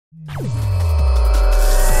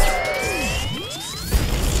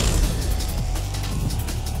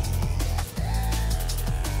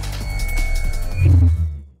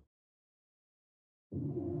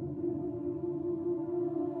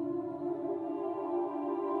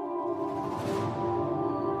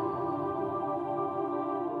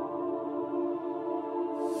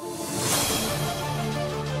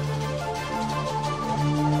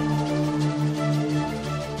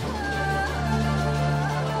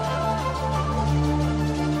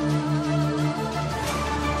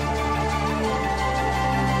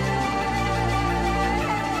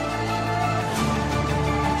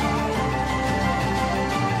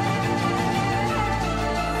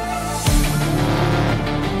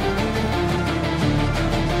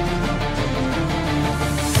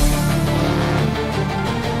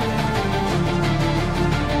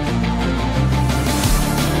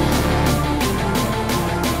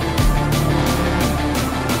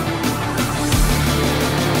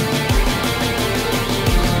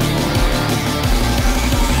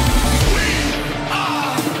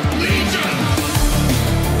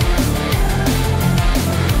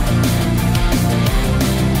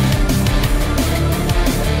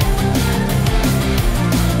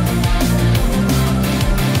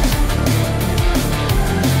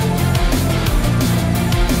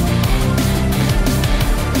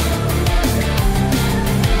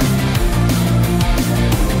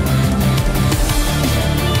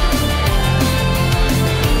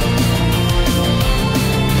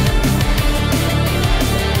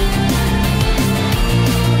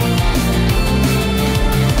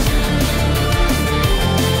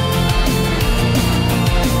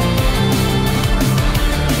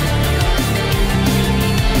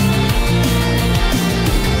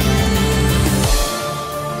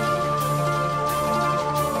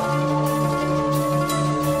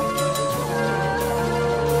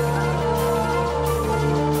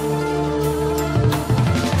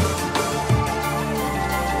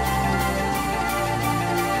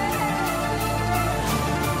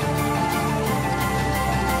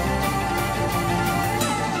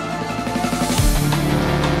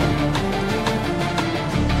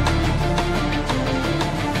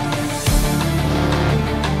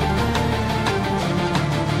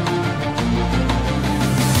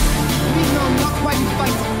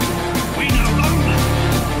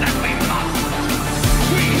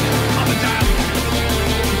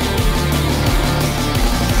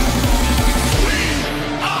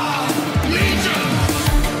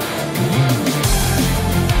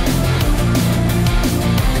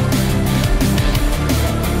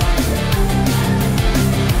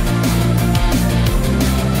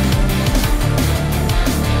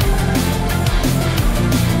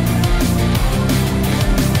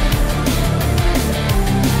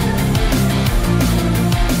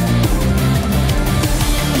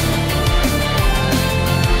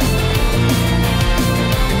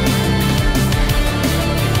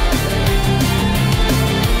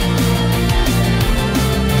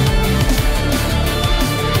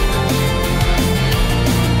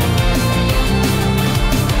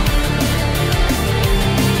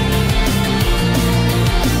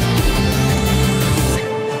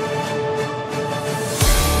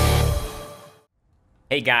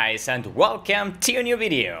Hey guys, and welcome to a new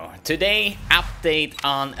video. Today, update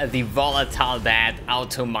on the Volatile Bad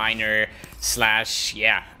Auto Miner slash,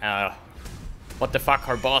 what the fuck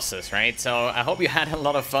are bosses, right? So I hope you had a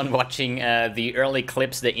lot of fun watching the early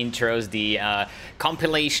clips, the intros, the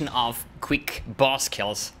compilation of quick boss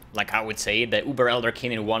kills, like I would say. The Uber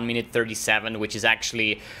Elderkin in 1 minute 37, which is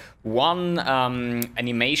actually one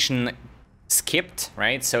animation skipped,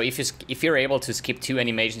 right? So if you're able to skip 2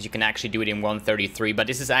 animations, you can actually do it in 1:33, but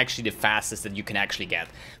this is actually the fastest that you can actually get.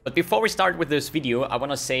 But before we start with this video, I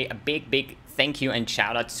want to say a big thank you and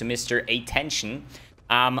shout out to Mr. aTension,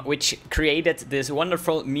 which created this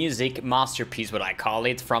wonderful music masterpiece, what I call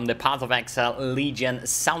it, from the Path of Exile Legion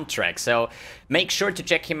soundtrack. So make sure to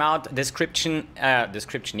check him out.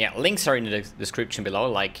 Links are in the description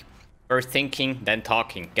below, like first thinking, then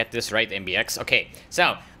talking. Get this right, mbX. Okay,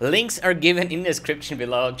 so links are given in the description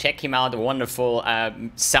below. Check him out, wonderful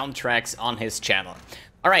soundtracks on his channel.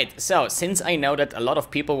 Alright, so since I know that a lot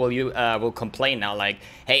of people will complain now, like,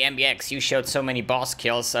 hey mbX, you showed so many boss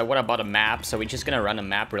kills, what about a map? So we're just gonna run a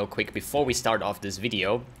map real quick before we start off this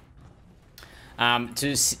video.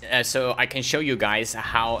 So I can show you guys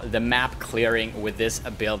how the map clearing with this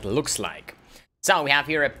build looks like. So we have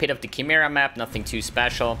here a Pit of the Chimera map, nothing too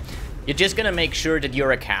special. You're just gonna make sure that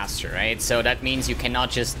you're a caster, right? So that means you cannot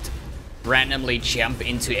just randomly jump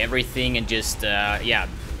into everything and just,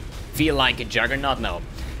 feel like a juggernaut, no.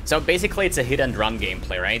 So basically it's a hit and run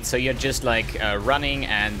gameplay, right? So you're just like running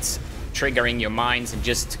and triggering your mines and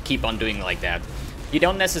just keep on doing like that. You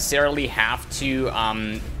don't necessarily have to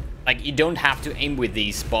like, you don't have to aim with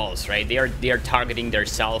these balls, right? They are targeting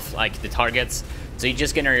themselves, like the targets. So you're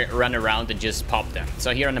just gonna run around and just pop them.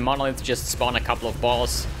 So here on the monolith, just spawn a couple of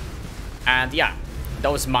balls, and yeah,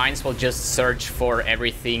 those mines will just search for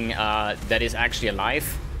everything that is actually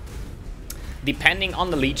alive. Depending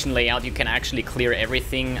on the Legion layout, you can actually clear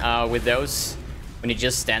everything with those when you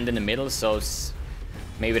just stand in the middle. So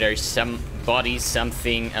maybe there's some bodies,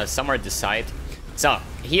 something somewhere at the side. So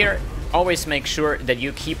here, always make sure that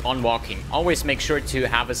you keep on walking. Always make sure to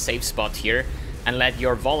have a safe spot here and let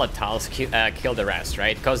your volatiles kill the rest,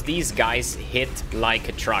 right? Because these guys hit like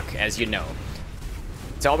a truck, as you know.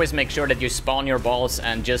 So always make sure that you spawn your balls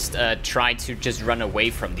and just try to just run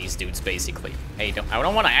away from these dudes, basically. Hey, I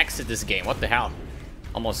don't want to exit this game. What the hell?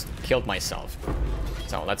 Almost killed myself.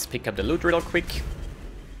 So let's pick up the loot real quick.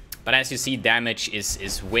 But as you see, damage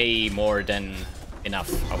is way more than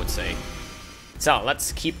enough, I would say. So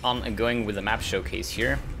let's keep on going with the map showcase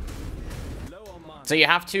here. So you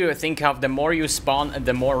have to think of the more you spawn,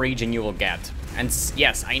 the more region you will get. And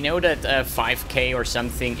yes, I know that 5k or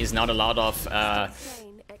something is not a lot of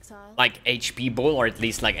like HP bull, or at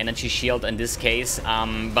least like energy shield in this case,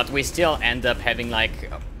 but we still end up having like,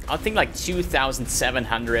 I think like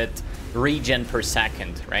 2,700 regen per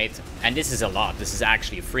second, right? And this is a lot. This is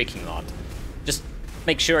actually a freaking lot. Just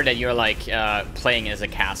make sure that you're like playing as a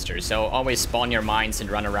caster, so always spawn your mines and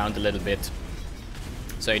run around a little bit,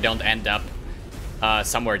 so you don't end up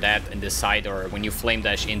somewhere dead in this side or when you flame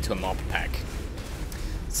dash into a mob pack.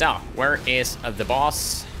 So where is the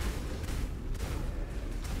boss?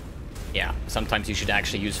 Yeah, sometimes you should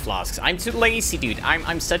actually use flasks. I'm too lazy, dude.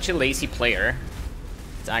 I'm such a lazy player.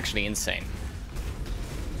 It's actually insane.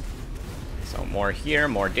 So more here,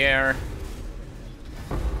 more there.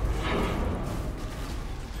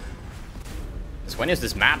 So when is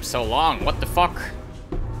this map so long? What the fuck?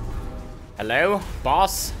 Hello,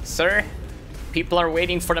 boss, sir? People are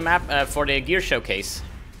waiting for the map, for the gear showcase.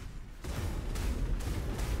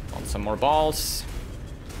 Want some more balls?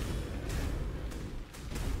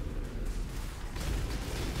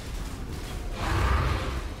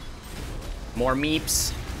 More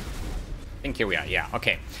meeps. I think here we are, yeah,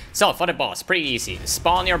 okay. So, for the boss, pretty easy.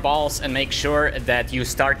 Spawn your balls and make sure that you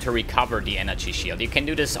start to recover the energy shield. You can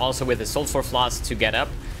do this also with the sulfur flask to get up,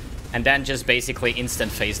 and then just basically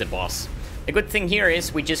instant phase the boss. The good thing here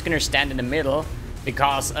is we're just gonna stand in the middle,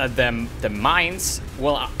 because the mines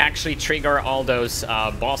will actually trigger all those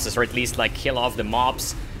bosses, or at least like kill off the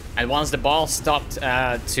mobs. And once the boss stopped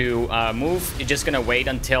to move, you're just gonna wait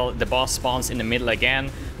until the boss spawns in the middle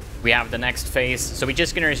again. We have the next phase, so we're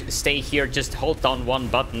just gonna stay here, just hold down one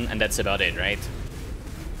button, and that's about it, right?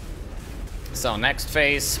 So next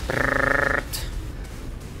phase,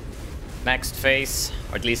 next phase,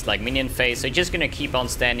 or at least like minion phase. So you're just gonna keep on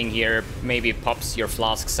standing here, maybe pops your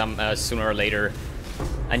flask some sooner or later,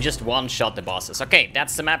 and just one-shot the bosses. Okay,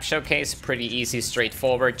 that's the map showcase. Pretty easy,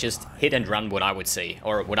 straightforward, just hit and run, what I would say,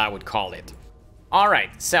 or what I would call it.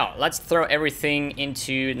 Alright, so let's throw everything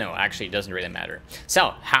into... No, actually it doesn't really matter.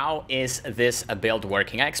 So, how is this build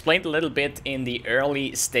working? I explained a little bit in the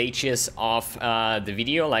early stages of the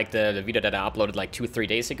video, like the video that I uploaded like 2-3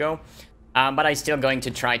 days ago. But I'm still going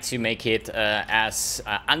to try to make it as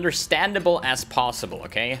understandable as possible,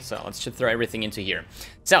 okay? So let's just throw everything into here.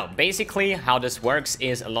 So basically how this works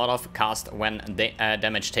is a lot of cost when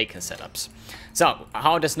damage taken setups. So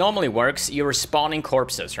how this normally works, you're spawning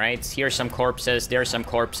corpses, right? Here's some corpses, there's some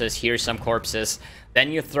corpses, here's some corpses. Then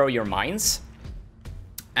you throw your mines.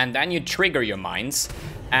 And then you trigger your mines,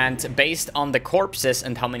 and based on the corpses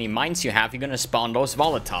and how many mines you have, you're gonna spawn those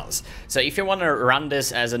volatiles. So if you want to run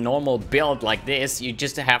this as a normal build like this, you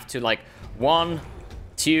just have to like 1,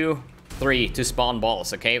 2, 3 to spawn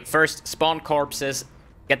balls, okay? First, spawn corpses,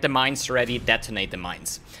 get the mines ready, detonate the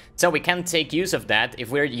mines. So we can take use of that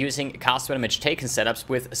if we're using cast when damage taken setups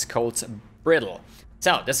with Skull's Brittle.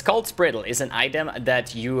 So the Skull's Brittle is an item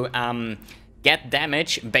that you get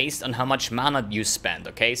damage based on how much mana you spend,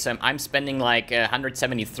 okay? So I'm spending like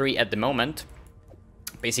 173 at the moment.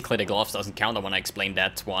 Basically the gloves doesn't count. I want to explain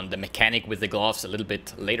that one, the mechanic with the gloves, a little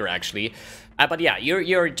bit later actually. But yeah,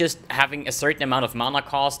 you're just having a certain amount of mana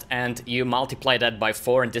cost, and you multiply that by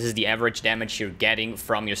 4, and this is the average damage you're getting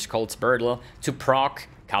from your Skull's Brittle to proc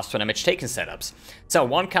cast when damage taken setups. So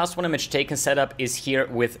one cast when damage taken setup is here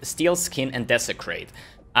with Steel Skin and Desecrate.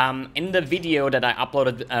 In the video that I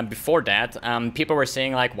uploaded before that, people were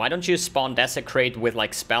saying like, why don't you spawn Desecrate with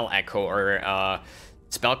like Spell Echo or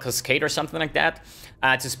Spell Cascade or something like that?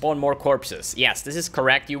 to spawn more corpses. Yes, this is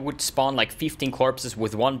correct. You would spawn like 15 corpses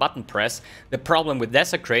with one button press. The problem with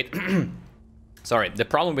Desecrate, sorry, the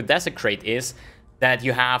problem with Desecrate is that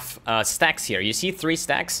you have stacks here. You see 3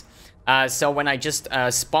 stacks? So when I just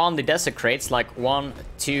spawn the Desecrates, like 1,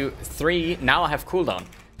 2, 3, now I have cooldown.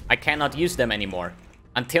 I cannot use them anymore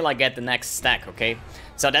until I get the next stack, okay?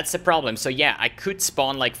 So that's the problem. So yeah, I could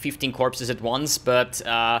spawn like 15 corpses at once, but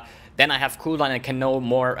then I have cooldown and can no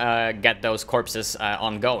more get those corpses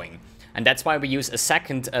ongoing. And that's why we use a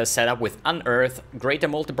second setup with Unearth, Greater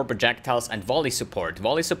Multiple Projectiles, and Volley Support.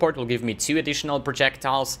 Volley Support will give me 2 additional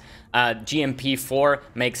projectiles. GMP 4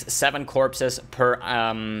 makes 7 corpses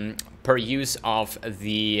per use of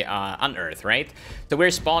the Unearth, right? So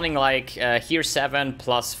we're spawning like here 7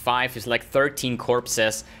 plus 5 is like 13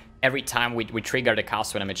 corpses every time we trigger the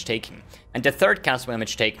cast when image taking. And the third cast when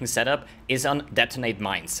image taking setup is on Detonate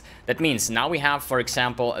Mines. That means now we have, for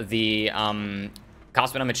example, the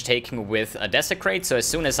cast when image taking with a Desecrate. So as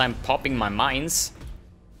soon as I'm popping my mines,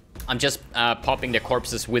 I'm just popping the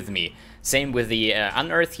corpses with me. Same with the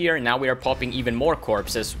Unearth here. Now we are popping even more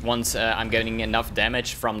corpses once I'm getting enough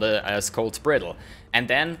damage from the Skull's Brittle. And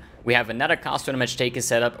then we have another cast when image taken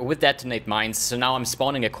setup with Detonate Mines. So now I'm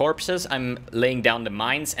spawning the corpses, I'm laying down the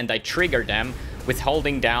mines, and I trigger them with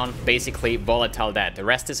holding down basically Volatile Dead. The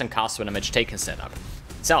rest is on cast when image taken setup.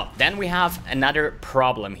 So then we have another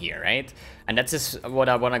problem here, right? And that's just what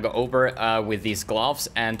I want to go over with these gloves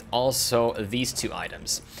and also these 2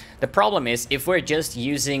 items. The problem is, if we're just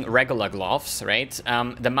using regular gloves, right,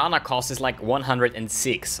 the mana cost is like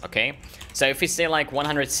 106, okay? So if we say like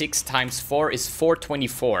 106 times 4 is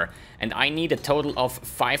 424, and I need a total of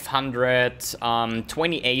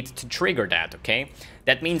 528 to trigger that, okay?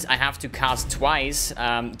 That means I have to cast twice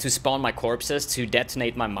to spawn my corpses, to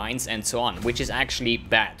detonate my mines, and so on, which is actually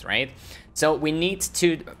bad, right? So we need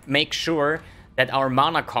to make sure that our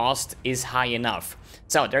mana cost is high enough.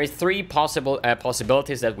 So there are 3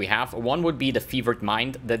 possibilities that we have. One would be the Fevered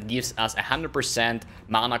Mind that gives us 100%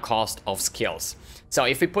 mana cost of skills. So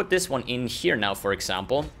if we put this one in here now, for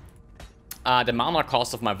example, the mana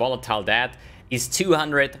cost of my Volatile Dead is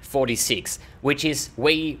 246, which is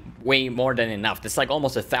way more than enough. That's like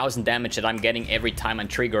almost 1,000 damage that I'm getting every time I'm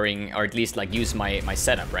triggering, or at least like use my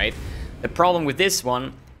setup, right? The problem with this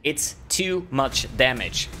one, it's too much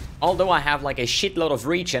damage. Although I have like a shitload of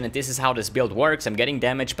regen, and this is how this build works, I'm getting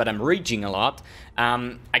damage, but I'm reging a lot,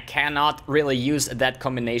 I cannot really use that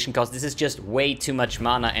combination because this is just way too much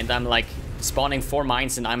mana, and I'm like spawning 4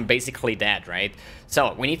 mines and I'm basically dead, right?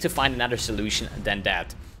 So we need to find another solution than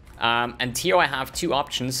that. And here I have 2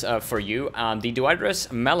 options for you. The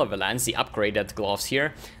Duidrus Malevolence, the upgraded gloves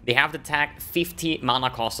here, they have the tag 50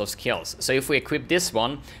 mana cost of skills. So if we equip this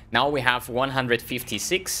one, now we have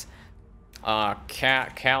 156.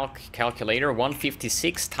 Calculator,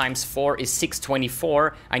 156 times 4 is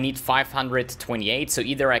 624. I need 528, so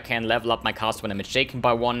either I can level up my cast when image taken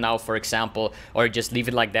by 1 now, for example, or just leave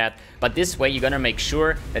it like that. But this way you're gonna make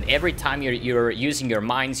sure that every time you're using your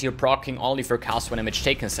mines, you're proccing only for cast when image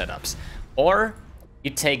taken setups. Or you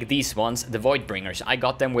take these ones, the Voidbringers. I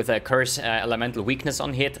got them with a Curse Elemental Weakness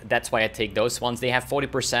on hit. That's why I take those ones. They have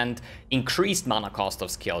 40% increased mana cost of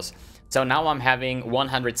skills. So now I'm having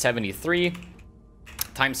 173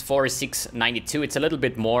 times 4 is 692. It's a little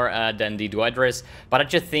bit more than the Duidrus, but I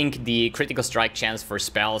just think the critical strike chance for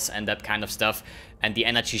spells and that kind of stuff and the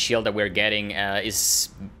energy shield that we're getting is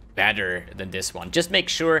better than this one. Just make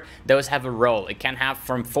sure those have a roll. It can have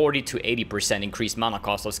from 40 to 80% increased mana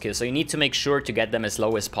cost of skills, so you need to make sure to get them as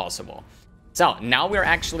low as possible. So now we're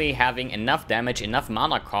actually having enough damage, enough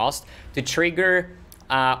mana cost to trigger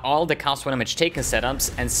all the cast when image taken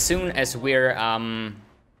setups as soon as we're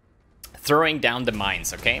throwing down the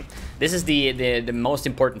mines, okay? This is the most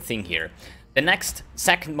important thing here. The next,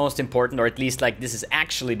 second most important, or at least like this is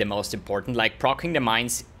actually the most important, like proccing the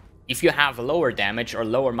mines. If you have lower damage or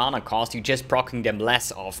lower mana cost, you're just proccing them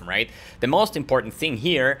less often, right? The most important thing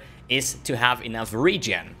here is to have enough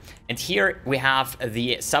regen. And here we have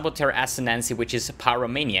the Saboteur Ascendancy, which is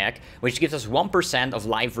Pyromaniac, which gives us 1% of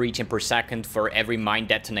live regen per second for every mine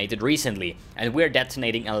detonated recently. And we're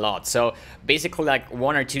detonating a lot. So basically like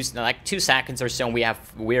 1 or 2, like 2 seconds or so,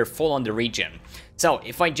 we're full on the regen. So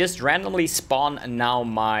if I just randomly spawn now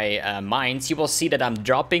my mines, you will see that I'm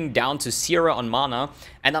dropping down to 0 on mana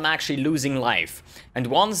and I'm actually losing life. And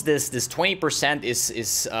once this 20%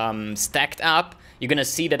 is stacked up, you're gonna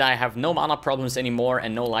see that I have no mana problems anymore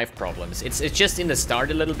and no life problems. It's just in the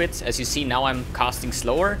start a little bit. As you see, now I'm casting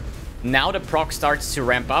slower. Now the proc starts to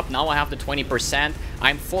ramp up. Now I have the 20%.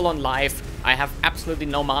 I'm full on life. I have absolutely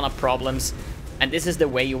no mana problems. And this is the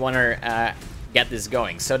way you wanna get this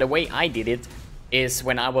going. So the way I did it, is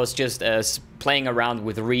when I was just playing around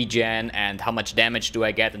with regen and how much damage do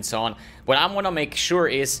I get and so on. What I want to make sure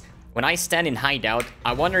is when I stand in hideout,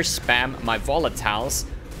 I want to spam my volatiles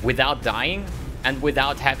without dying and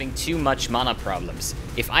without having too much mana problems.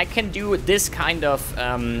 If I can do this kind of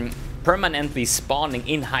permanently spawning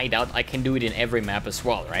in hideout, I can do it in every map as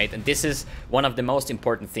well, right? And this is one of the most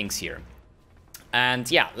important things here. And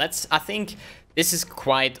yeah, I think this is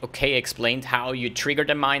quite okay explained how you trigger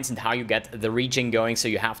the mines and how you get the regen going. So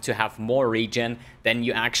you have to have more regen than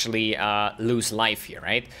you actually lose life here,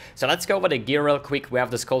 right? So let's go over the gear real quick. We have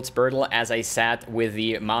the Skull Spurtle, as I said, with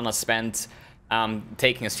the mana spent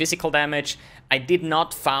taking as physical damage. I did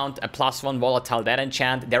not found a +1 Volatile Dead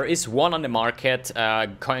enchant. There is one on the market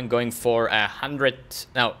going for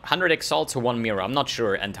 100 Exalt to 1 Mirror. I'm not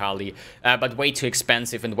sure entirely, but way too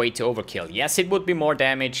expensive and way too overkill. Yes, it would be more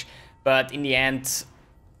damage, but in the end,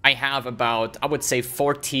 I have about, I would say,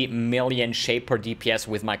 40 million shape per DPS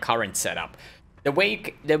with my current setup. The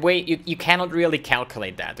way you cannot really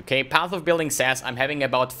calculate that, okay? Path of Building says I'm having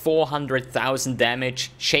about 400,000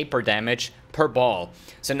 damage, shaper damage, per ball.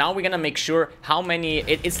 So now we're gonna make sure how many,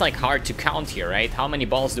 it's like hard to count here, right? How many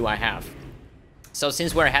balls do I have? So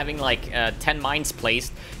since we're having like 10 mines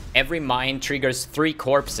placed, every mine triggers 3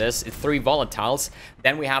 corpses, 3 volatiles.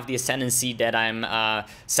 Then we have the ascendancy that I'm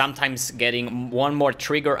sometimes getting 1 more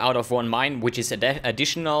trigger out of 1 mine, which is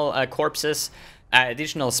additional corpses,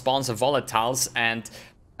 additional spawns of volatiles. And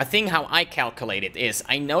I think how I calculate it is,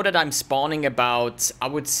 I know that I'm spawning about, I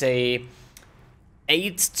would say,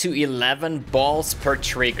 8 to 11 balls per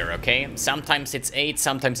trigger, okay? Sometimes it's 8,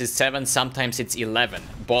 sometimes it's 7, sometimes it's 11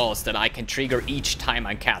 balls that I can trigger each time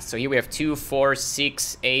I cast. So here we have 2, 4,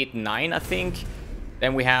 6, 8, 9, I think.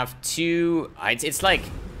 Then we have 2, it's like,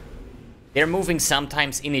 they're moving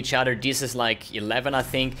sometimes in each other. This is like 11, I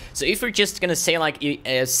think. So if we're just gonna say like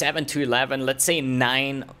 7 to 11, let's say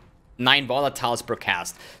 9 volatiles per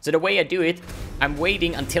cast. So the way I do it, I'm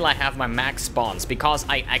waiting until I have my max spawns, because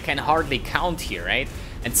I can hardly count here, right?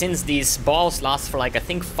 And since these balls last for like, I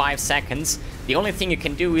think 5 seconds, the only thing you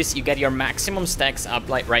can do is you get your maximum stacks up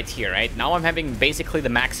like right here, right? Now I'm having basically the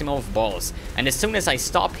maximum of balls. And as soon as I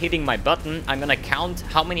stop hitting my button, I'm gonna count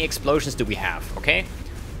how many explosions do we have, okay?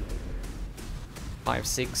 5,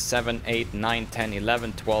 6, 7, 8, 9, 10,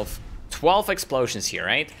 11, 12. 12 explosions here,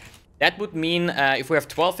 right? That would mean if we have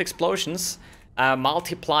 12 explosions,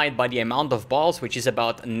 multiplied by the amount of balls, which is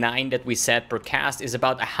about 9 that we set per cast, is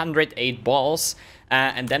about 108 balls.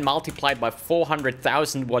 And then multiplied by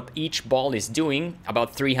 400,000, what each ball is doing,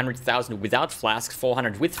 about 300,000 without flasks,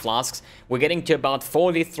 400 with flasks, we're getting to about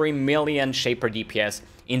 43 million shape per DPS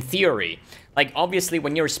in theory. Like, obviously,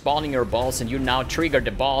 when you're spawning your balls and you now trigger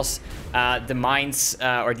the boss, the mines,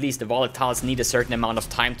 or at least the volatiles, need a certain amount of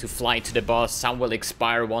time to fly to the boss. Some will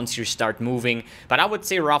expire once you start moving. But I would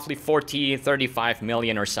say roughly 35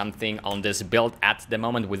 million or something on this build at the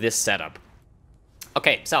moment with this setup.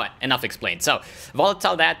 Okay, so enough explained. So,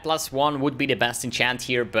 Volatile that +1 would be the best enchant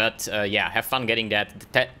here, but yeah, have fun getting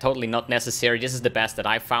that. Totally not necessary. This is the best that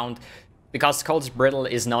I found. Because Skull Spurtle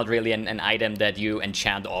is not really an item that you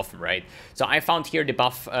enchant often, right? So I found here the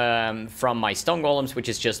buff from my Stone Golems, which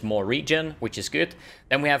is just more regen, which is good.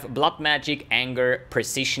 Then we have Blood Magic, Anger,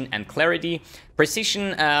 Precision, and Clarity.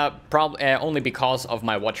 Precision only because of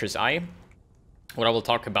my Watcher's Eye, what I will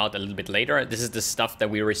talk about a little bit later. This is the stuff that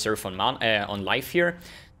we reserve on life here.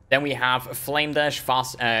 Then we have Flame Dash,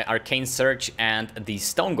 Fast Arcane Surge, and the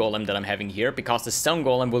Stone Golem that I'm having here, because the Stone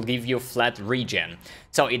Golem will give you flat regen.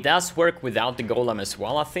 So it does work without the Golem as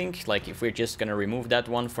well, I think. Like, if we're just gonna remove that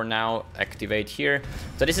one for now, activate here.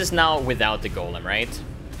 So this is now without the Golem, right?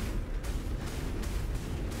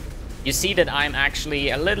 You see that I'm actually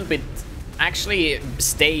a little bit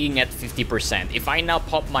staying at 50%. If I now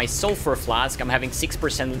pop my Sulfur Flask, I'm having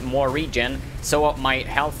 6% more regen, so my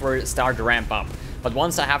health will start to ramp up. But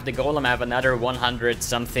once I have the Golem, I have another 100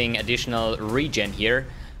 something additional regen here.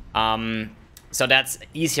 So that's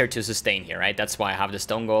easier to sustain here, right? That's why I have the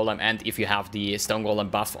Stone Golem, and if you have the Stone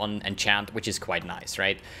Golem buff on enchant, which is quite nice,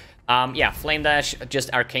 right? Yeah, Flame Dash,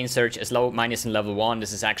 just Arcane Surge is low minus in level 1.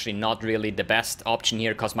 This is actually not really the best option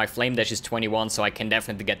here, because my Flame Dash is 21, so I can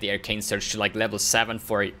definitely get the Arcane Surge to like level 7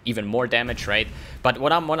 for even more damage, right? But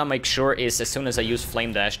what I want to make sure is, as soon as I use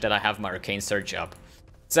Flame Dash, that I have my Arcane Surge up.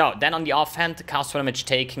 So, then on the offhand, cast damage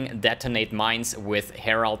taking, detonate mines with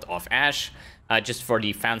Herald of Ash, just for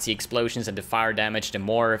the fancy explosions and the fire damage. The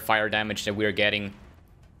more fire damage that we're getting,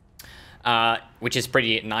 which is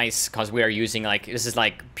pretty nice because we are using like, this is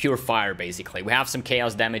like pure fire basically. We have some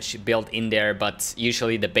chaos damage built in there, but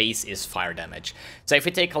usually the base is fire damage. So if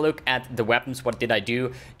we take a look at the weapons, what did I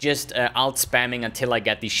do? Just alt spamming until I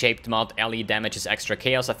get the shaped mod. LE damages extra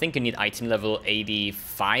chaos. I think you need item level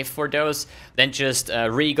 85 for those. Then just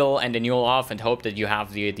regal and annual off and hope that you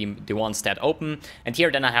have the one stat open. And here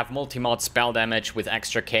then I have multi-mod spell damage with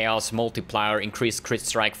extra chaos, multiplier, increased crit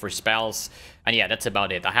strike for spells. And yeah, that's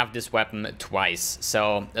about it. I have this weapon twice,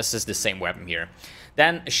 so this is the same weapon here.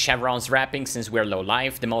 Then Chevron's wrapping, since we're low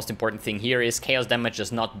life. The most important thing here is chaos damage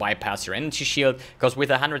does not bypass your energy shield, because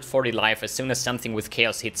with 140 life, as soon as something with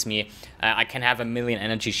chaos hits me, I can have a million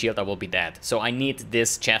energy shield, I will be dead. So I need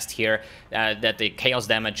this chest here, that the chaos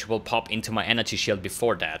damage will pop into my energy shield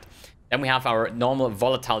before that. Then we have our normal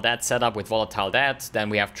Volatile Dead setup with Volatile Dead.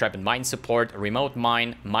 Then we have Trap and Mine support, Remote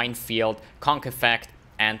Mine, Minefield, Conk Effect,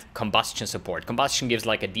 and Combustion support. Combustion gives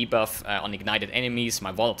like a debuff on ignited enemies.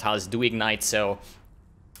 My volatiles do ignite, so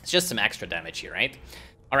it's just some extra damage here, right?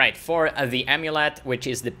 Alright, for the amulet, which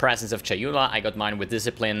is the presence of Chayula, I got mine with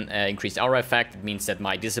Discipline, increased aura effect. It means that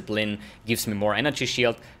my Discipline gives me more energy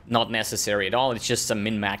shield. Not necessary at all, it's just some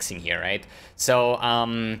min-maxing here, right? So,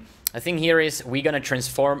 the thing here is we're gonna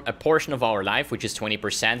transform a portion of our life, which is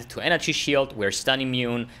 20%, to energy shield. We're stun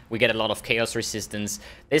immune, we get a lot of chaos resistance.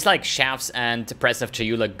 There's like Shafts and the presence of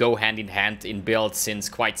Chayula go hand in hand in builds since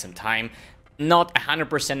quite some time. Not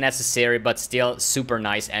 100% necessary, but still super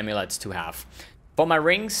nice amulets to have. For my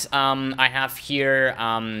rings, I have here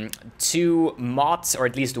 2 mods, or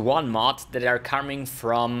at least 1 mod, that are coming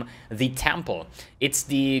from the temple. It's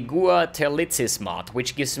the Gua Terlitzis mod,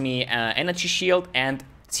 which gives me energy shield and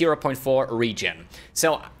 0.4 regen.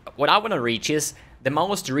 So what I want to reach is the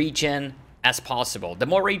most regen as possible. The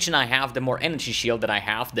more regen I have, the more energy shield that I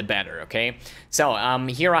have, the better, okay? So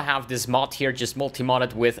here I have this mod here, just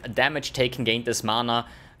multi-modded with damage taken gained as mana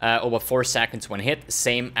over 4 seconds when hit,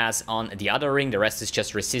 same as on the other ring. The rest is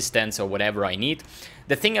just resistance or whatever I need.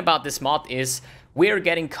 The thing about this mod is we're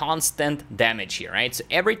getting constant damage here, right? So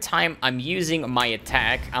every time I'm using my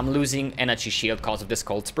attack, I'm losing energy shield because of this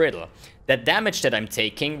Cold Brittle. The damage that I'm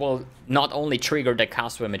taking will not only trigger the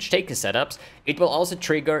cast damage taken setups, it will also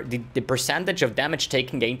trigger the percentage of damage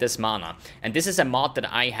taken gained as mana. And this is a mod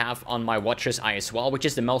that I have on my Watcher's Eye as well, which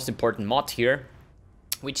is the most important mod here,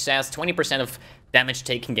 which says 20% of damage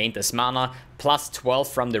taken gained as mana plus 12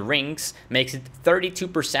 from the rings makes it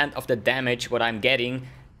 32% of the damage what I'm getting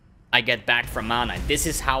I get back from mana. This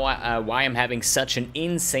is how why I'm having such an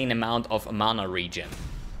insane amount of mana regen.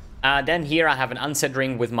 Then here I have an unset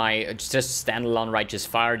ring with my just standalone Righteous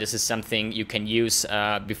Fire. This is something you can use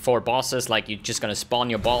before bosses, like you're just gonna spawn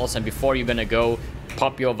your balls and before you're gonna go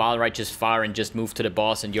pop your Val Righteous Fire and just move to the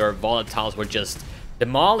boss and your volatiles will just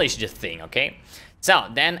demolish the thing, okay? So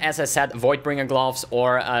then, as I said, Voidbringer Gloves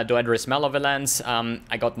or Doedrus Malevolence.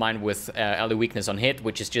 I got mine with early weakness on hit,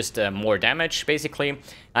 which is just more damage, basically.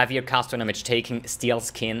 I have here Cast Damage Taking, Steel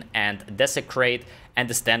Skin, and Desecrate, and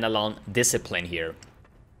the standalone Discipline here.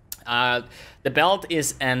 The belt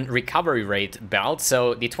is an recovery rate belt,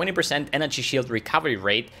 so the 20% energy shield recovery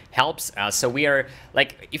rate helps us. So we are,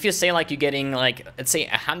 like, if you say like you're getting like, let's say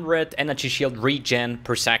 100 energy shield regen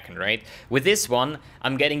per second, right? With this one,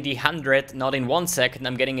 I'm getting the 100 not in 1 second,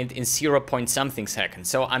 I'm getting it in 0 point something seconds.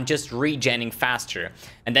 So I'm just regenning faster.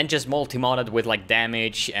 And then just multi-modded with like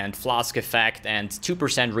damage and flask effect and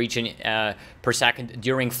 2% regen per second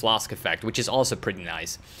during flask effect, which is also pretty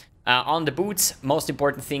nice. On the boots, most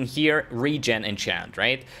important thing here, regen enchant,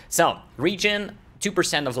 right? So, regen,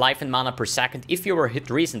 2% of life and mana per second if you were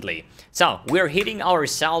hit recently. So, we're hitting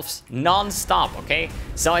ourselves non-stop, okay?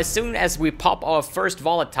 So, as soon as we pop our first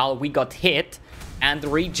volatile, we got hit, and the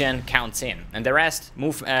regen counts in. And the rest,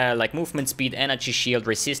 like movement speed, energy shield,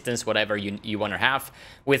 resistance, whatever you want to have.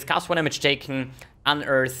 With cast one damage taken,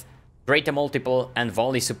 unearth, Greater Multiple, and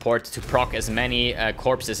Volley support to proc as many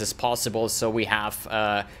corpses as possible, so we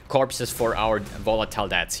have corpses for our Volatile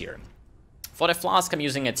Deaths here. For the Flask, I'm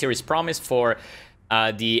using a Tyr's Promise for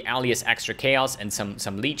the alias Extra Chaos and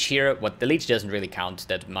some Leech here. What the Leech doesn't really count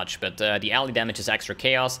that much, but the ally damage is Extra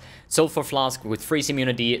Chaos. Sulfur Flask with Freeze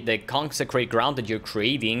Immunity. The Consecrate Ground that you're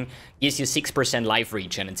creating gives you 6% life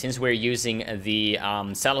regen, and since we're using the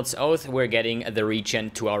Zealot's Oath, we're getting the regen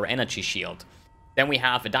to our energy shield. Then we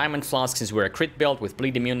have a Diamond Flask, since we're a crit build with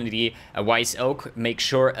Bleed Immunity, a Wise Oak. Make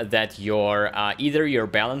sure that you're either you're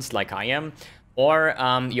balanced like I am, or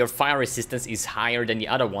your fire resistance is higher than the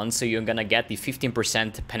other one, so you're gonna get the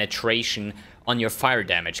 15% penetration on your fire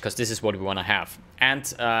damage, because this is what we want to have. And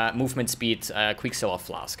movement speed, Quicksilver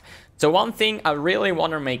Flask. So one thing I really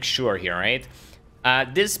want to make sure here, right?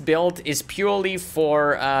 This build is purely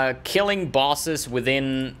for killing bosses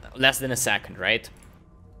within less than a second, right?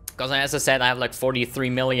 Because as I said, I have like 43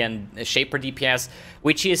 million Shaper DPS,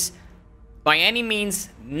 which is by any means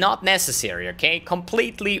not necessary, okay?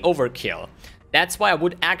 Completely overkill. That's why I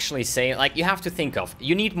would actually say, like, you have to think of,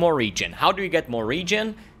 you need more regen. How do you get more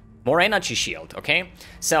regen? More energy shield, okay?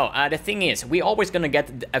 So, the thing is, we're always gonna get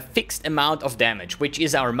a fixed amount of damage, which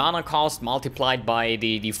is our mana cost multiplied by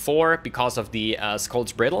the 4 because of the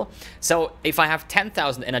Skull's Brittle. So, if I have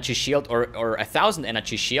 10,000 energy shield or 1,000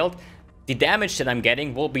 energy shield, the damage that I'm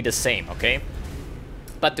getting will be the same, okay?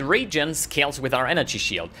 But the regen scales with our energy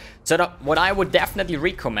shield. So, what I would definitely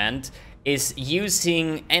recommend is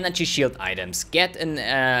using energy shield items. Get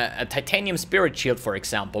a titanium spirit shield, for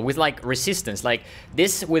example, with like resistance. Like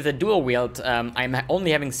this with a dual wield, I'm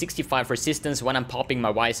only having 65 resistance. When I'm popping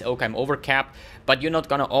my Wise Oak, I'm overcapped, but you're not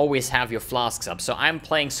gonna always have your flasks up. So I'm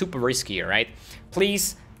playing super risky here, right?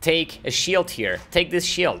 Please take a shield here. Take this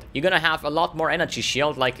shield. You're gonna have a lot more energy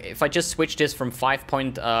shield. Like if I just switch this from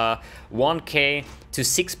 5.1k to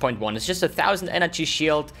 6.1, it's just 1,000 energy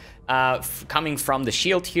shield coming from the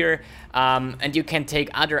shield here, and you can take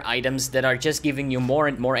other items that are just giving you more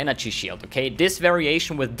and more energy shield, okay? This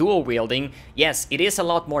variation with dual wielding, yes, it is a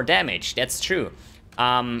lot more damage, that's true.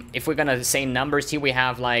 If we're gonna say numbers here, we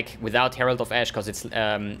have like, without Herald of Ash, because it's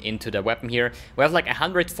into the weapon here, we have like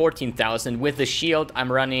 114,000. With the shield, I'm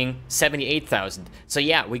running 78,000. So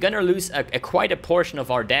yeah, we're gonna lose quite a portion of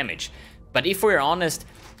our damage. But if we're honest,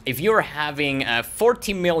 if you're having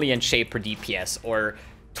 40 million Shaper DPS, or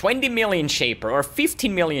 20 million Shaper, or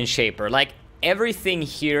 15 million Shaper, like, everything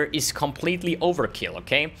here is completely overkill,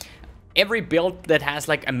 okay? Every build that has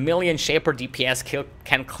like 1 million Shaper DPS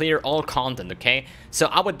can clear all content, okay? So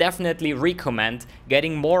I would definitely recommend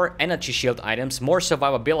getting more energy shield items, more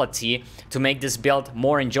survivability to make this build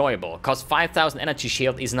more enjoyable, because 5,000 energy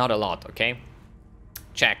shield is not a lot, okay?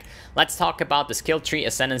 Check. Let's talk about the skill tree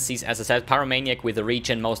ascendancies. As I said, Pyromaniac with the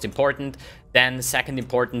regen, most important. Then second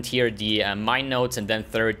important here, the Mind Nodes, and then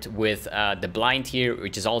third with the Blind here,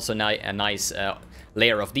 which is also a nice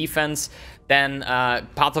layer of defense. Then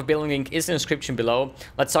Path of Building Link is in the description below.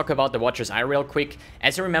 Let's talk about the Watcher's Eye real quick.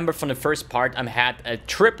 As you remember from the first part, I had a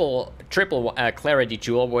triple clarity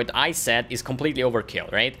jewel, what I said is completely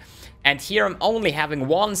overkill, right? And here I'm only having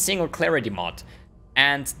one single clarity mod.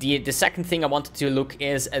 And the second thing I wanted to look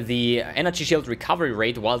is the energy shield recovery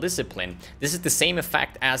rate while discipline. This is the same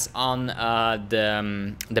effect as on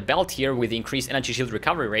the belt here with the increased energy shield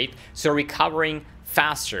recovery rate, so recovering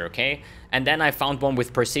faster, okay? And then I found one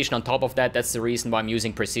with precision on top of that. That's the reason why I'm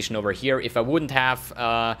using precision over here. If I wouldn't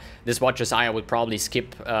have this Watcher's Eye, I would probably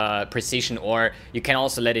skip precision, or you can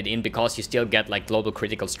also let it in because you still get like global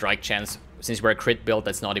critical strike chance. Since we're a crit build,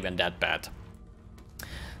 that's not even that bad.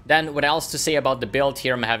 Then what else to say about the build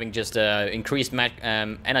here? I'm having just increased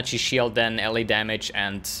energy shield, then LA damage,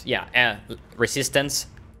 and yeah, resistance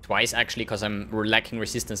twice actually, because I'm lacking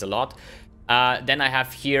resistance a lot. Then I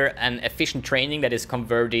have here an efficient training that is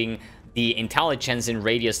converting the intelligence in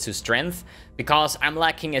radius to strength, because I'm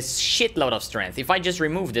lacking a shitload of strength. If I just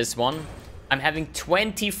remove this one, I'm having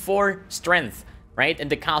 24 strength. Right? And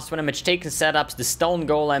the cast when I'm taking setups, the stone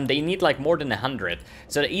golem, they need like more than 100.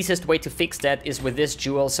 So the easiest way to fix that is with this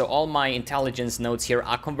jewel. So all my intelligence nodes here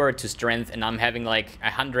are converted to strength, and I'm having like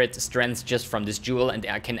 100 strength just from this jewel, and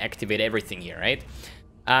I can activate everything here, right?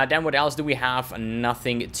 Then what else do we have?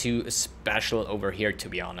 Nothing too special over here, to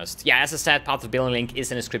be honest. Yeah, as I said, Path of Building Link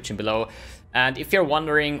is in the description below. And if you're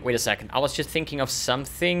wondering, wait a second, I was just thinking of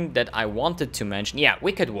something that I wanted to mention. Yeah,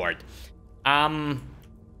 Wicked Ward.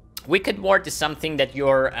 Wicked Ward is something that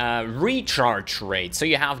your recharge rate, so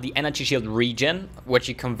you have the energy shield regen, which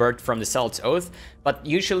you convert from the Zealot's Oath, but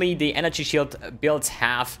usually the energy shield builds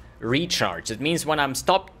have recharge. It means when I'm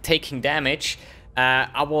stopped taking damage,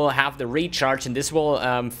 I will have the recharge, and this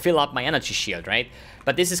will fill up my energy shield, right?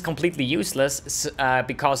 But this is completely useless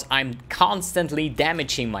because I'm constantly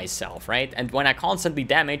damaging myself, right? And when I constantly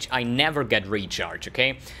damage, I never get recharge,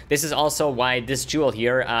 okay? This is also why this jewel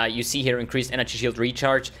here, you see here, increased energy shield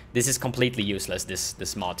recharge. This is completely useless,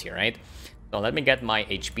 this mod here, right? So let me get my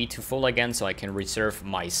HP to full again so I can reserve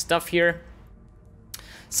my stuff here.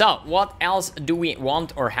 So, what else do we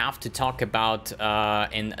want or have to talk about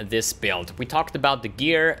in this build? We talked about the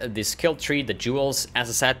gear, the skill tree, the jewels. As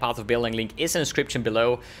I said, Path of Building Link is in the description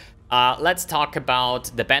below. Let's talk about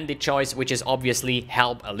the bandit choice, which is obviously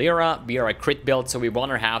Help Alira. We are a crit build, so we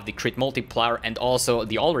want to have the crit multiplier and also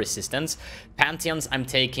the all resistance. Pantheons, I'm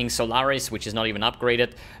taking Solaris, which is not even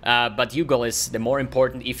upgraded, but Yugal is the more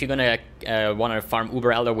important if you're gonna want to farm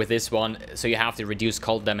Uber Elder with this one, so you have the reduced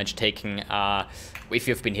cold damage taken if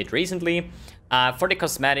you've been hit recently. For the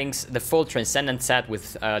cosmetics, the full Transcendent set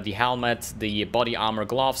with the helmet, the body armor,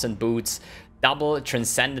 gloves and boots. Double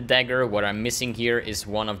Transcendent Dagger. What I'm missing here is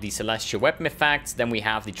one of the Celestial Weapon effects. Then we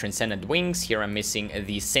have the Transcendent Wings. Here I'm missing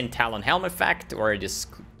the Sin Talon Helm effect, or this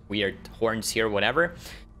weird horns here, whatever.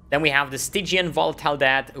 Then we have the Stygian Volatile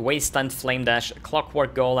Dad, Wasteland Flame Dash,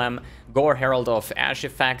 Clockwork Golem, Gore Herald of Ash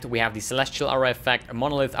effect. We have the Celestial Aura effect,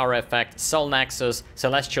 Monolith Aura effect, Soul Nexus,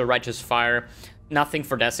 Celestial Righteous Fire. Nothing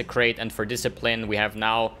for Desecrate, and for Discipline we have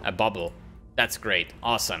now a Bubble. That's great.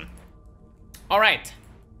 Awesome. Alright.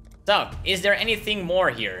 So, is there anything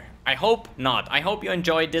more here? I hope not. I hope you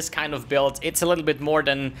enjoyed this kind of build. It's a little bit more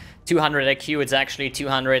than 200 IQ. It's actually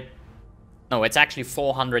 200... No, it's actually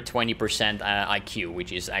 420% IQ,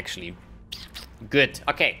 which is actually good.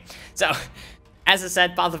 Okay, so... As I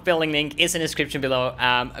said, path of building link is in the description below.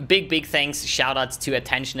 A big thanks, shout out to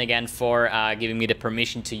aTension again for giving me the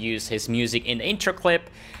permission to use his music in the intro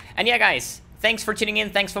clip. And yeah guys, thanks for tuning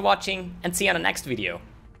in, thanks for watching, and see you on the next video.